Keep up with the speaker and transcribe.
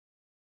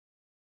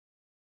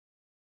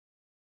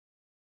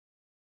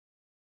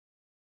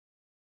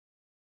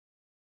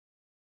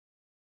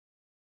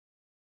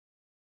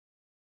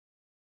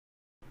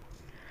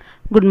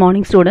Good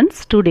morning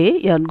students. Today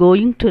you are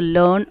going to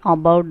learn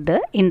about the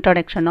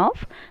introduction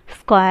of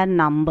square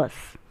numbers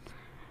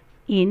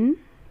in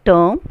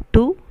term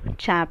 2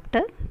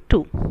 chapter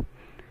 2.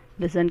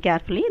 Listen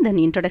carefully. Then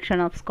introduction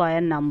of square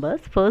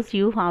numbers. First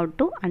you have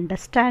to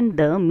understand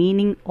the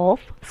meaning of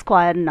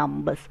square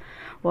numbers.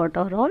 What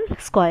are all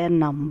square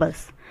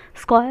numbers?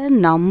 Square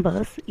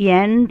numbers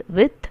end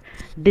with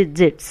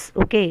digits.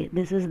 Okay,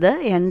 this is the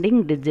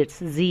ending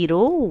digits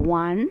 0,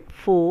 1,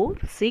 4,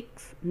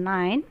 6,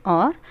 9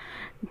 or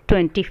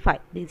 25.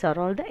 These are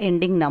all the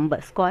ending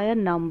numbers. Square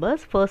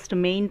numbers, first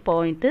main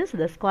point is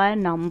the square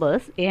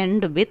numbers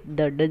end with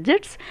the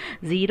digits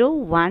 0,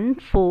 1,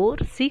 4,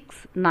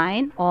 6,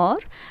 9 or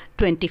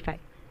 25.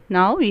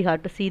 Now we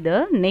have to see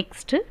the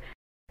next.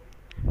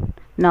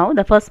 Now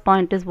the first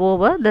point is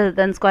over.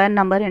 Then square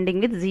number ending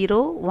with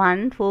 0,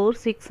 1, 4,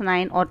 6,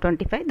 9 or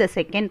 25. The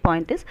second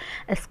point is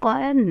a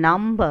square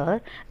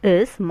number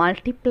is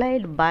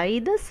multiplied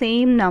by the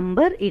same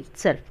number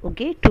itself.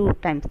 Okay, 2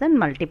 times, then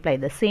multiply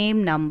the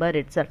same number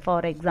itself.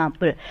 For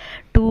example,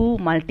 2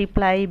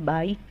 multiplied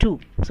by 2.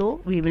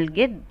 So we will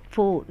get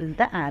 4 is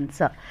the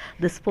answer.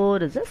 This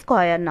 4 is a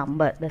square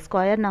number. The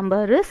square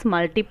number is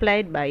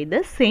multiplied by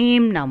the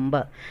same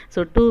number.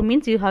 So 2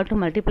 means you have to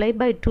multiply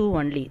by 2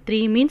 only.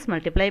 3 means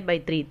multiply by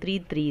 3. 3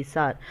 3s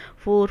are.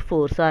 4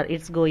 4s are.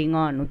 It's going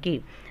on.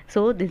 Okay.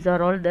 So these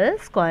are all the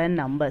square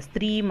numbers.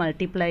 3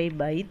 multiplied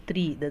by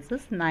 3. This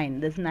is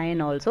 9. This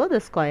 9 also the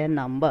square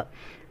number.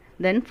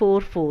 Then 4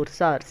 4s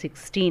are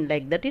 16.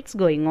 Like that it's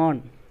going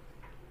on.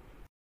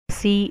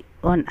 See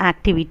one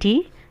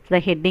activity. The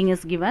heading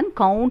is given,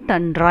 count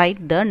and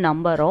write the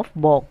number of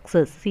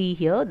boxes. See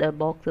here the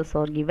boxes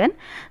are given.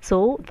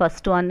 So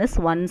first one is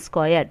 1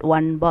 squared,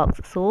 1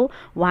 box. So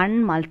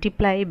 1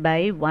 multiplied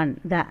by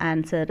 1. The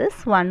answer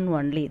is 1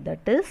 only.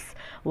 That is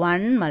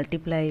 1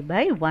 multiplied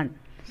by 1.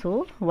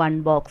 So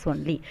 1 box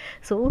only.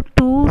 So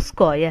 2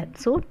 squared.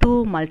 So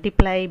 2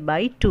 multiplied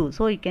by 2.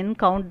 So you can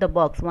count the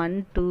box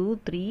 1,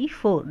 2, 3,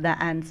 4.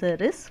 The answer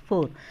is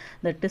 4.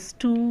 That is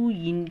 2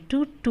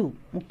 into 2.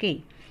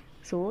 Okay.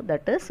 So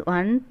that is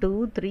 1,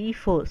 2, 3,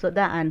 4. So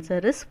the answer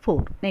is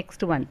 4.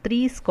 Next one,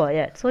 3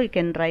 squared. So you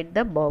can write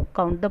the box,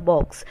 count the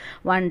box.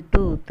 1,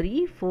 2,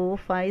 3, 4,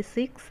 5,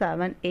 6,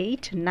 7,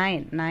 8,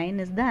 9. 9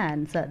 is the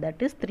answer.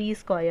 That is 3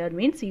 squared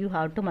means you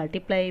have to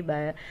multiply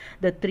by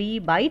the 3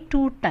 by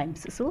 2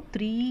 times. So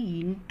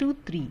 3 into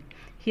 3.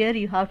 Here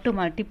you have to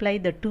multiply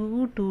the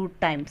 2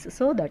 times.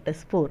 So that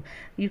is 4.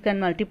 You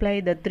can multiply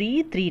the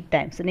 3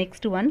 times.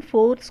 Next one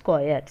 4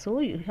 squared.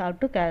 So you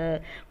have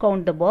to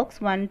count the box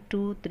 1,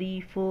 2,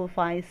 3, 4,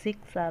 5, 6,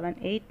 7,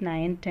 8,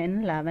 9,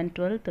 10, 11,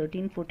 12,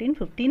 13, 14,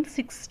 15,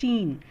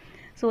 16.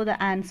 So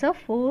the answer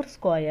 4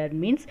 squared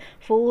means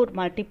 4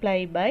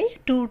 multiplied by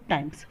 2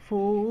 times.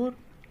 4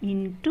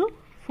 into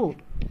 4.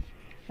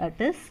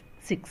 That is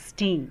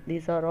 16.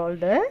 These are all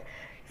the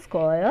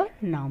square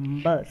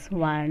numbers.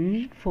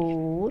 1,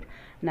 4,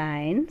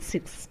 9,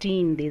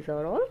 16. These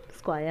are all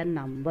square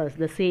numbers.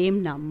 The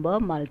same number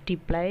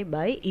multiplied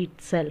by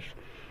itself.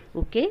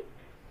 Okay,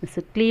 is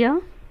it clear?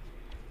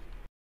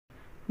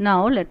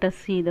 Now let us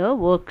see the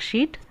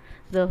worksheet.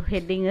 The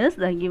heading is,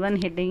 the given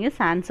heading is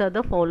answer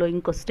the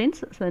following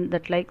questions. So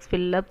that likes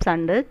fill ups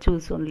and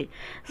choose only.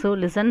 So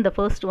listen, the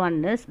first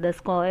one is the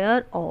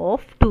square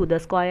of 2. The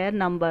square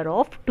number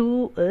of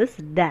 2 is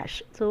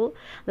dash. So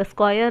the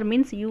square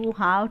means you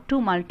have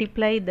to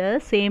multiply the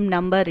same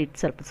number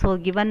itself. So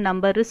given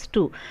number is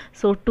 2.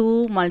 So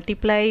 2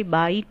 multiplied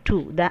by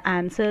 2. The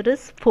answer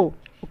is 4.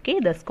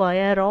 Okay, the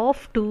square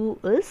of 2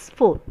 is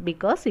 4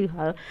 because you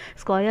have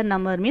square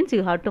number means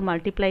you have to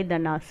multiply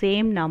the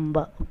same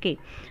number. Okay,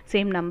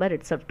 same number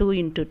itself, 2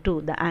 into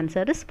 2. The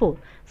answer is 4.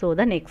 So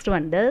the next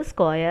one, the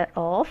square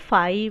of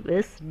 5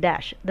 is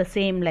dash. The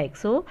same like.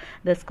 So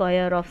the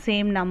square of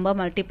same number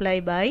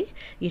multiplied by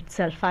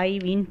itself,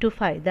 5 into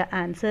 5. The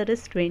answer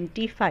is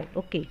 25.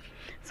 Okay.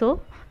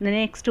 So the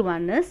next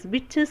one is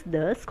which is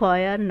the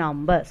square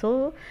number.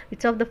 So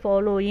which of the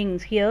following,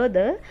 here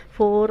the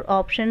 4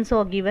 options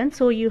are given.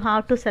 So you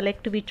have to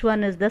select which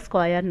one is the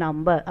square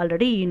number.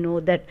 Already you know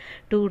that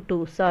 2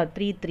 2s are,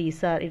 3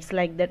 3s are. It's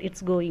like that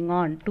it's going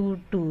on. 2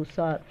 2s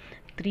are,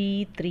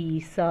 3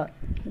 3s are.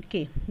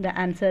 Okay, the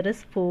answer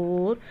is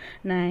 4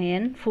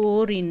 9.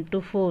 4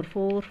 into 4,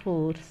 4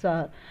 4s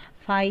are.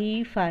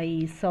 5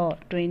 5s are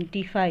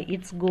 25.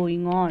 It's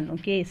going on.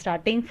 Okay,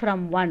 starting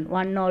from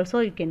 1 also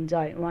you can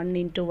join. 1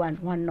 into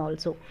 1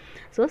 also.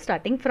 So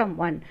starting from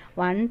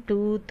 1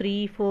 2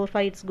 3 4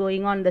 5, it's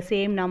going on. The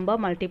same number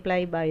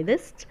multiply by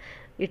this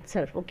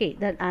itself. Okay,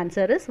 the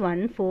answer is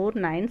 1 4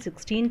 9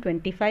 16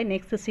 25.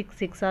 Next 6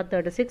 6 are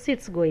 36.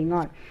 It's going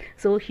on.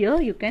 So here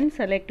you can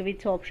select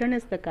which option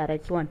is the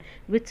correct one,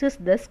 which is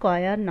the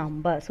square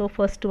number. So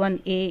first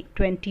one, A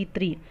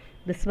 23.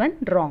 This one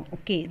wrong.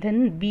 Okay,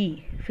 then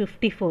B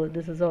 54.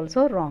 This is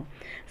also wrong.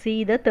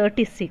 See the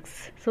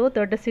 36. So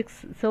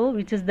 36. So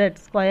which is the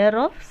square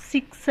of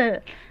 6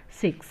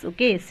 6.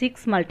 Okay,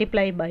 6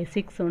 multiplied by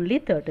 6 only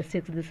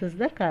 36. This is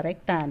the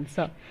correct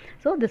answer.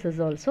 So this is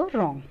also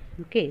wrong.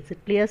 Okay, is it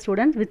clear,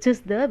 students? Which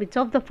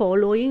of the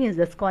following is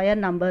the square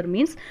number?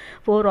 Means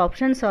 4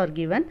 options are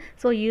given,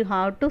 so you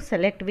have to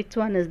select which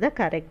one is the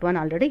correct one.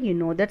 Already you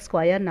know that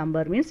square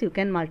number means you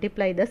can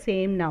multiply the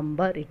same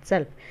number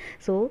itself.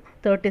 So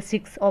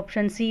 36,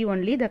 option C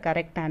only the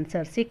correct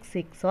answer.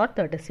 6 or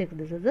 36.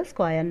 This is the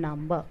square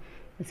number.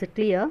 Is it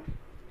clear?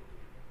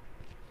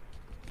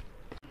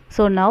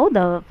 So now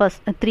the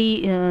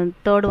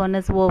third one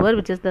is over,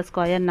 which is the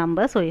square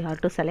number. So you have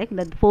to select.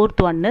 The fourth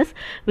one is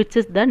which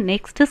is the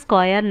next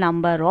square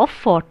number of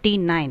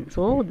 49.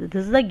 So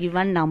this is the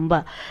given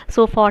number.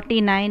 So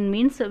 49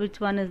 means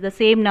which one is the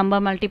same number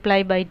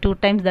multiplied by 2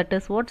 times, that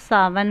is what?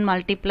 7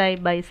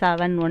 multiplied by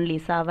 7 only.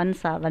 7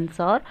 sevens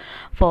are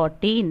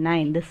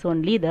 49. This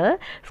only the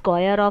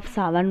square of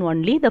 7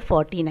 only, the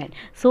 49.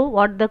 So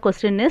what the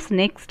question is,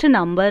 next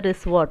number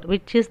is what?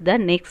 Which is the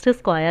next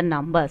square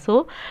number?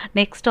 So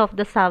next of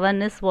the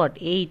 7 is what?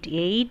 8.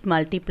 8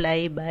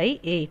 multiplied by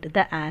 8.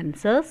 The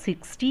answer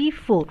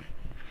 64.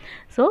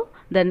 So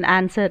the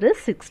answer is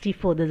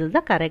 64. This is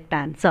the correct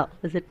answer.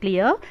 Is it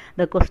clear?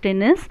 The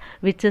question is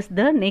which is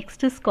the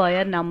next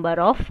square number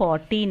of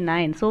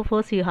 49. So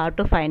first you have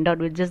to find out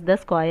which is the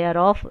square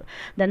of,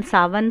 then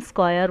 7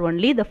 square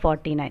only the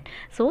 49.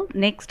 So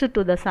next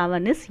to the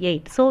 7 is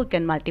 8. So you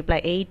can multiply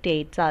 8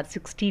 8s are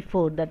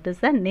 64. That is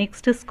the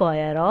next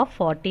square of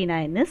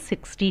 49 is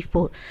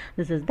 64.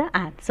 This is the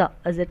answer.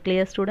 Is it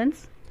clear,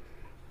 students?